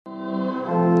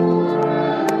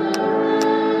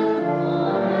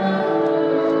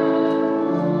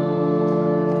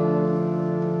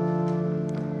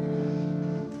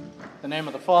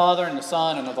Father, and the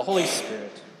Son, and of the Holy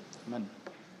Spirit. Amen.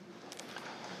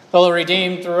 Fellow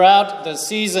redeemed, throughout the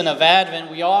season of Advent,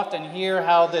 we often hear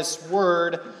how this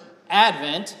word,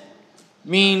 Advent,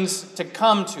 means to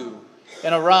come to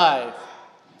and arrive.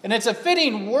 And it's a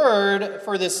fitting word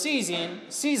for this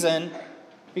season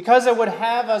because it would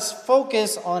have us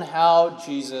focus on how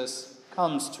Jesus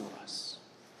comes to us.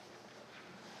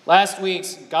 Last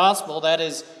week's gospel, that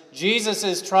is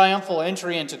Jesus' triumphal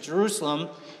entry into Jerusalem,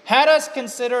 had us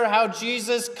consider how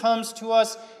Jesus comes to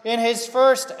us in his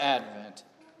first advent.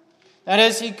 That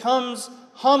is, he comes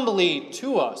humbly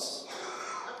to us.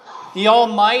 The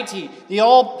Almighty, the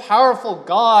all-powerful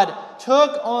God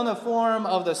took on the form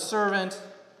of the servant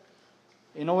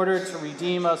in order to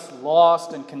redeem us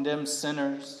lost and condemned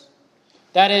sinners.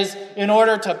 That is, in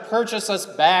order to purchase us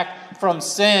back from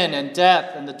sin and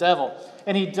death and the devil.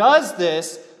 And he does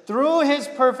this through his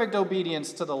perfect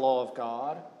obedience to the law of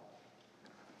God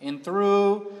and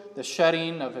through the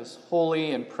shedding of his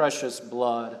holy and precious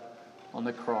blood on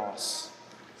the cross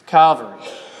of Calvary.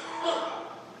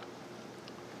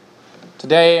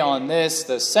 Today, on this,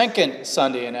 the second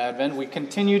Sunday in Advent, we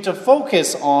continue to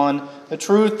focus on the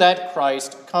truth that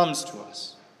Christ comes to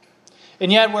us.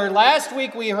 And yet, where last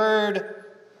week we heard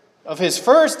of his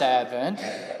first Advent,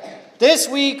 this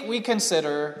week we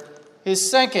consider his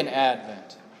second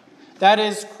Advent. That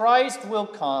is, Christ will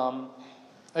come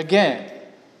again.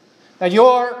 Now,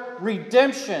 your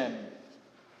redemption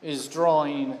is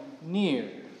drawing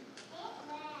near.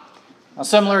 Now,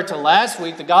 similar to last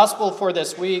week, the gospel for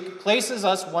this week places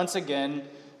us once again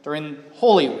during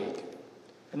Holy Week.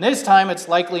 And this time it's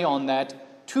likely on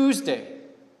that Tuesday.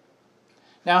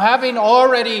 Now, having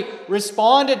already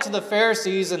responded to the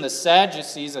Pharisees and the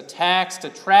Sadducees' attacks to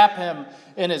trap him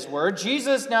in his word,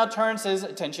 Jesus now turns his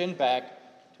attention back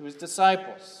to his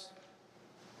disciples.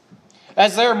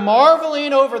 As they're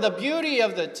marveling over the beauty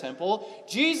of the temple,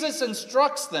 Jesus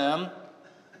instructs them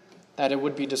that it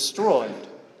would be destroyed.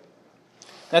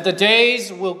 That the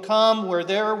days will come where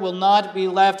there will not be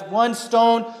left one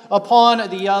stone upon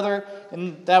the other,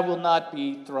 and that will not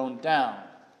be thrown down,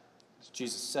 as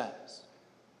Jesus says.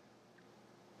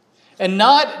 And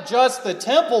not just the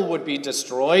temple would be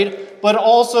destroyed, but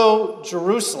also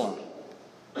Jerusalem.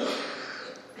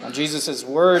 Now, Jesus'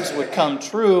 words would come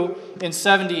true in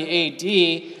 70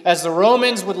 A.D. as the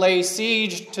Romans would lay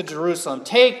siege to Jerusalem,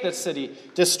 take the city,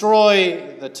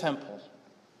 destroy the temple.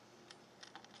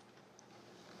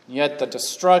 Yet the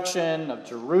destruction of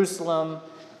Jerusalem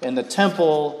and the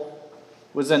temple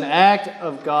was an act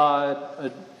of God,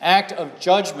 an act of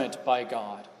judgment by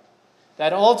God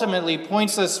that ultimately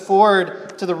points us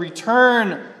forward to the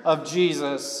return of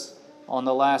Jesus on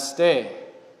the last day.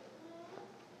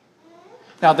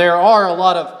 Now, there are a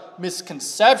lot of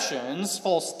misconceptions,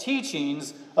 false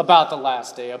teachings about the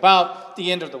last day, about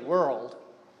the end of the world.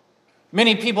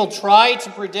 Many people try to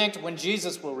predict when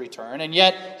Jesus will return, and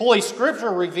yet Holy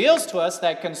Scripture reveals to us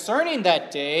that concerning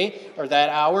that day or that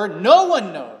hour, no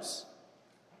one knows.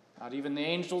 Not even the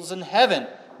angels in heaven,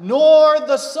 nor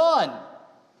the Son,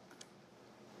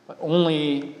 but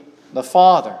only the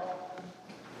Father.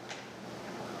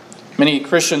 Many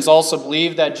Christians also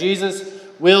believe that Jesus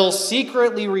will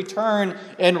secretly return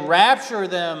and rapture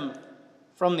them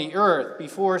from the earth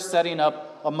before setting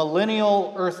up a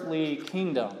millennial earthly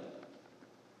kingdom.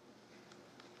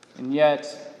 And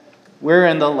yet, we're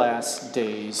in the last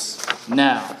days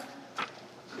now.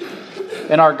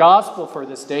 In our gospel for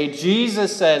this day,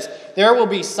 Jesus says, there will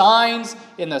be signs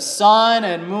in the sun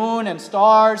and moon and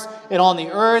stars, and on the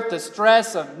earth the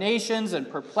stress of nations and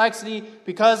perplexity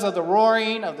because of the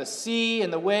roaring of the sea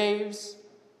and the waves.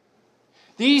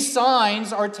 These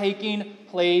signs are taking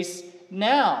place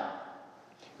now.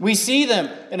 We see them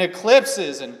in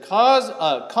eclipses and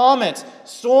comets,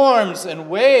 storms and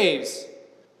waves.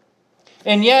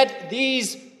 And yet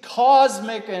these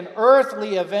cosmic and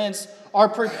earthly events are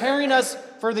preparing us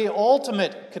for the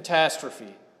ultimate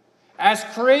catastrophe, as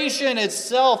creation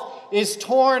itself is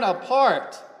torn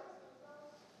apart.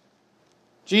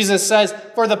 Jesus says,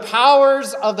 for the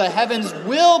powers of the heavens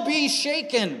will be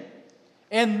shaken,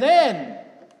 and then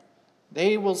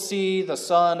they will see the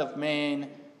Son of Man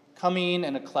coming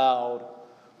in a cloud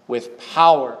with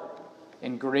power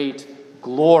and great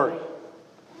glory.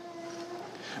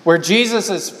 Where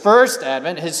Jesus' first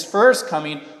advent, his first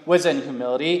coming, was in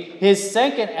humility, his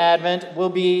second advent will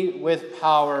be with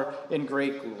power and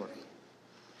great glory.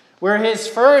 Where his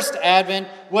first advent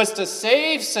was to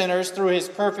save sinners through his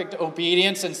perfect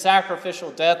obedience and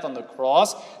sacrificial death on the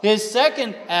cross, his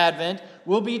second advent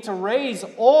will be to raise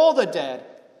all the dead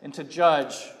and to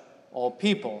judge all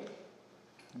people.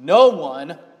 No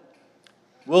one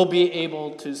will be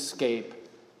able to escape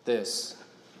this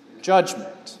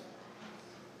judgment.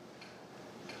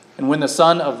 And when the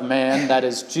Son of Man, that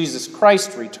is Jesus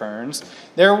Christ, returns,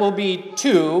 there will be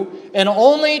two, and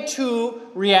only two,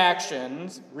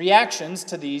 reactions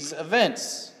to these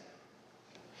events.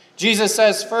 Jesus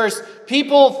says first,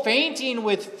 people fainting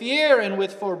with fear and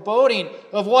with foreboding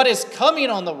of what is coming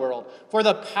on the world, for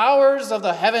the powers of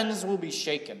the heavens will be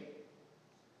shaken.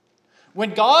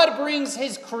 When God brings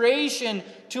his creation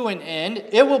to an end,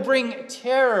 it will bring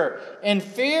terror and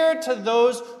fear to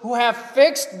those who have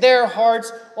fixed their hearts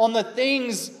on the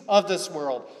things of this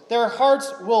world. Their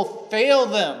hearts will fail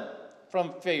them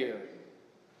from fear.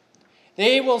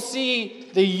 They will see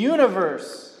the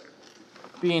universe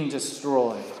being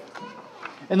destroyed.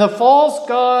 And the false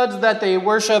gods that they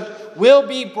worship will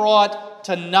be brought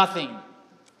to nothing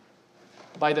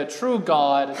by the true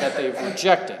God that they've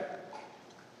rejected.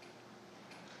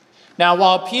 Now,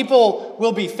 while people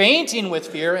will be fainting with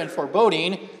fear and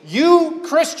foreboding, you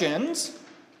Christians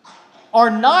are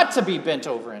not to be bent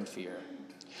over in fear.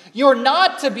 You're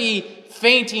not to be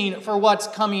fainting for what's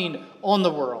coming on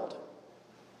the world.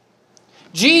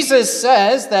 Jesus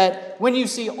says that when you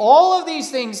see all of these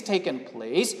things taking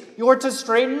place, you're to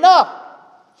straighten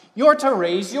up. You're to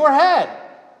raise your head.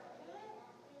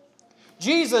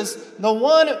 Jesus, the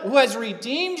one who has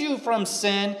redeemed you from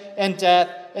sin and death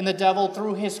and the devil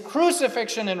through his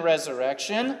crucifixion and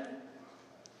resurrection,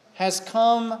 has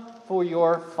come for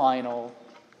your final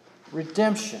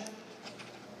redemption.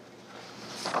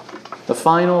 The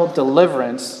final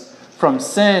deliverance from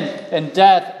sin and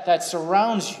death that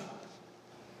surrounds you.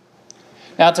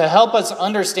 Now, to help us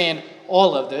understand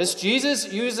all of this,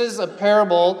 Jesus uses a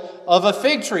parable of a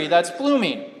fig tree that's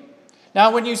blooming.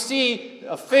 Now, when you see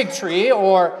a fig tree,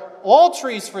 or all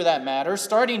trees for that matter,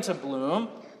 starting to bloom,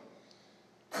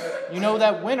 you know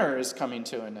that winter is coming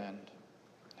to an end.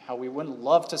 How we wouldn't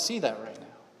love to see that right now.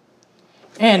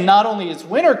 And not only is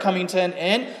winter coming to an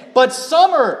end, but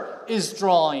summer is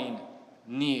drawing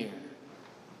near.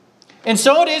 And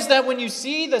so it is that when you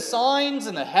see the signs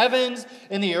in the heavens,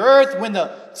 in the earth, when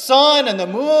the sun and the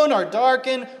moon are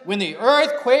darkened, when the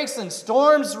earth quakes and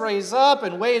storms raise up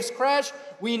and waves crash,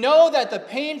 we know that the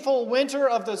painful winter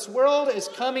of this world is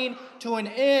coming to an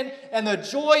end, and the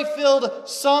joy-filled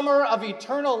summer of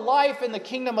eternal life in the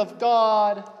kingdom of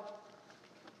God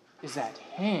is at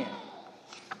hand.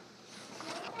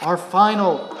 Our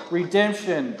final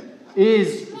redemption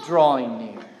is drawing near.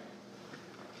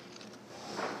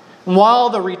 While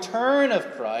the return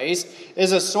of Christ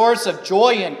is a source of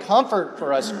joy and comfort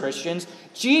for us Christians,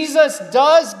 Jesus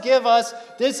does give us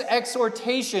this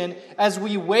exhortation as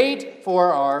we wait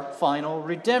for our final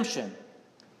redemption.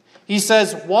 He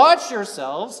says, "Watch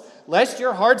yourselves, lest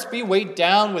your hearts be weighed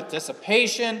down with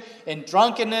dissipation and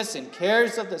drunkenness and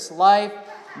cares of this life,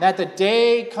 and that the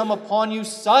day come upon you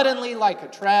suddenly like a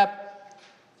trap,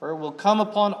 for it will come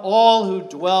upon all who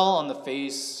dwell on the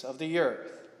face of the earth."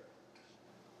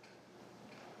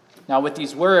 Now, with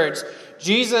these words,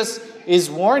 Jesus is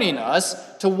warning us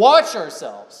to watch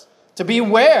ourselves, to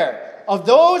beware of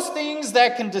those things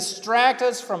that can distract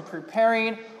us from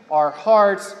preparing our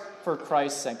hearts for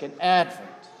Christ's second advent.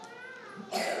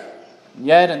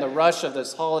 Yet, in the rush of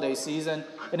this holiday season,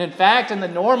 and in fact, in the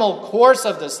normal course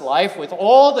of this life, with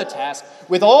all the tasks,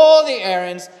 with all the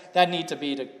errands that need to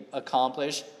be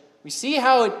accomplished, we see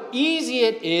how easy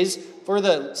it is for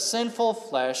the sinful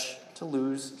flesh to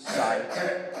lose sight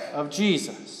of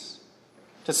Jesus,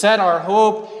 to set our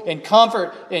hope and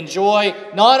comfort and joy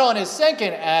not on his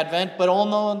second advent, but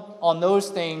on those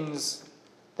things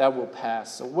that will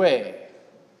pass away.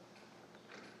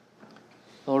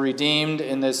 Though redeemed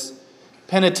in this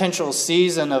penitential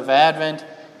season of Advent,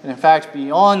 and in fact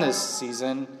beyond this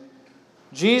season,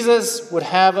 Jesus would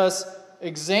have us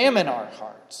examine our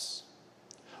hearts.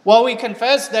 While we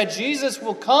confess that Jesus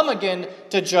will come again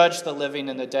to judge the living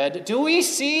and the dead, do we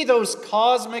see those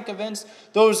cosmic events,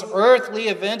 those earthly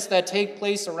events that take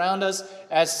place around us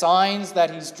as signs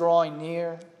that he's drawing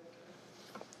near?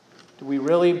 Do we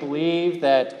really believe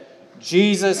that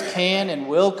Jesus can and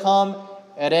will come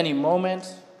at any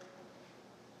moment?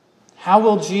 How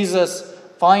will Jesus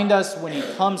find us when he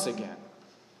comes again?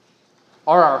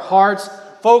 Are our hearts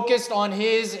focused on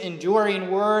his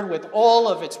enduring word with all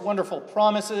of its wonderful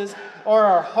promises, or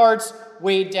are our hearts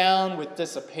weighed down with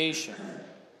dissipation,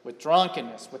 with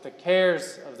drunkenness, with the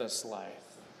cares of this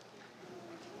life?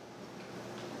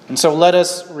 And so let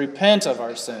us repent of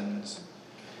our sins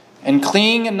and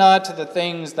cling not to the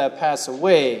things that pass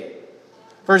away.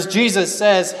 First, Jesus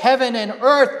says, heaven and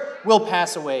earth will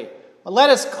pass away, but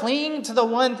let us cling to the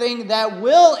one thing that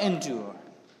will endure.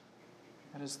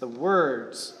 That is the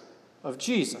words of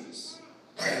Jesus.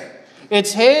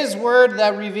 It's His word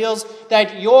that reveals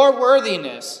that your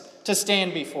worthiness to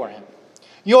stand before Him,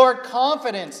 your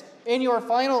confidence in your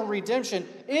final redemption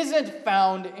isn't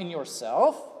found in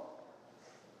yourself.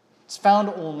 It's found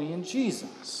only in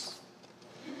Jesus.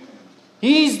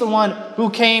 He's the one who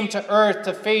came to earth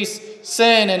to face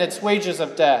sin and its wages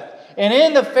of death. And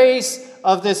in the face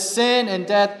of this sin and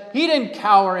death, He didn't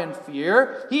cower in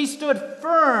fear. He stood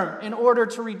firm in order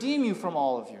to redeem you from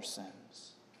all of your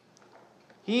sins.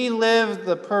 He lived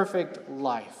the perfect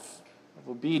life of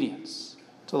obedience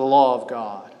to the law of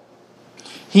God.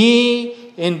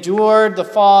 He endured the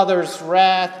Father's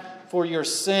wrath for your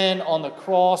sin on the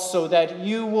cross so that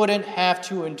you wouldn't have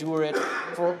to endure it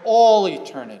for all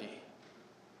eternity.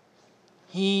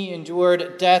 He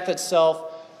endured death itself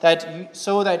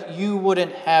so that you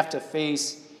wouldn't have to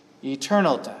face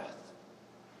eternal death.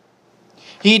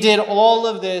 He did all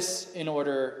of this in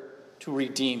order to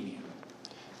redeem you,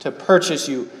 to purchase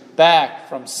you back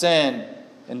from sin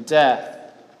and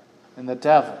death and the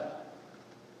devil.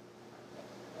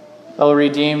 Though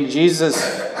redeemed,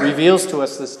 Jesus reveals to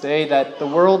us this day that the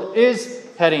world is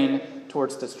heading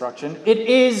towards destruction. It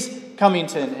is coming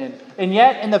to an end. And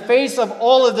yet, in the face of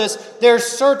all of this, there's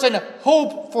certain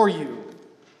hope for you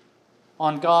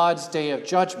on God's day of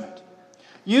judgment.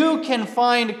 You can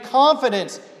find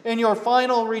confidence in your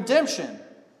final redemption.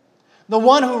 The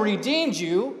one who redeemed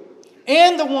you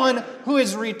and the one who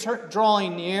is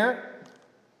drawing near,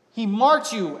 He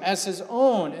marked you as His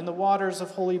own in the waters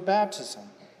of holy baptism.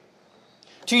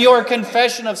 To your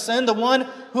confession of sin, the one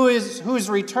whose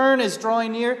return is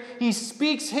drawing near, He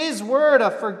speaks His word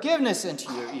of forgiveness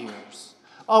into your ears.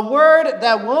 A word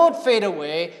that won't fade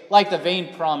away like the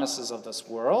vain promises of this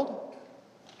world.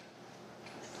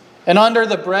 And under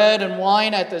the bread and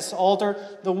wine at this altar,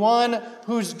 the one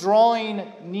who's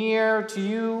drawing near to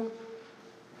you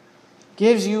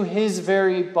gives you His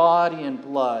very body and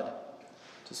blood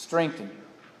to strengthen you,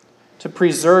 to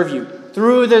preserve you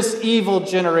through this evil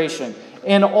generation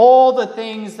and all the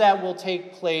things that will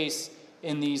take place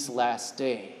in these last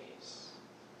days.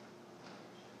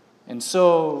 And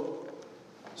so,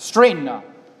 straighten up,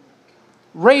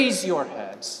 raise your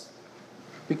heads,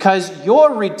 because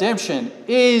your redemption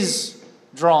is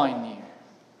drawing near.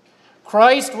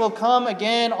 Christ will come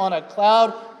again on a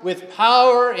cloud with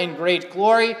power and great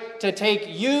glory to take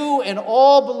you and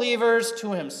all believers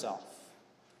to Himself.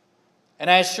 And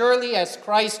as surely as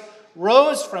Christ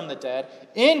rose from the dead,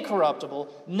 incorruptible,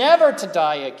 never to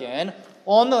die again,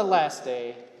 on the last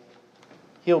day,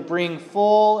 He'll bring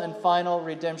full and final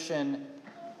redemption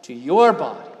to your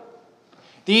body.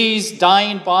 These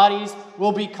dying bodies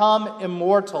will become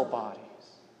immortal bodies.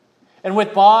 And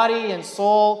with body and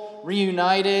soul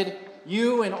reunited,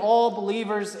 you and all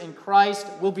believers in Christ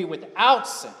will be without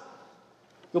sin.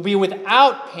 You'll be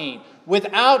without pain,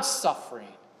 without suffering,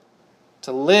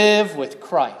 to live with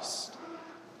Christ,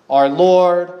 our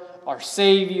Lord, our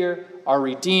Savior, our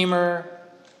Redeemer,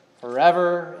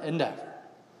 forever and ever.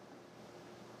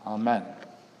 Amen.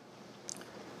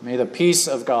 May the peace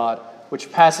of God,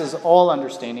 which passes all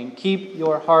understanding, keep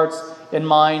your hearts and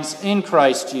minds in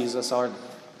Christ Jesus our Lord.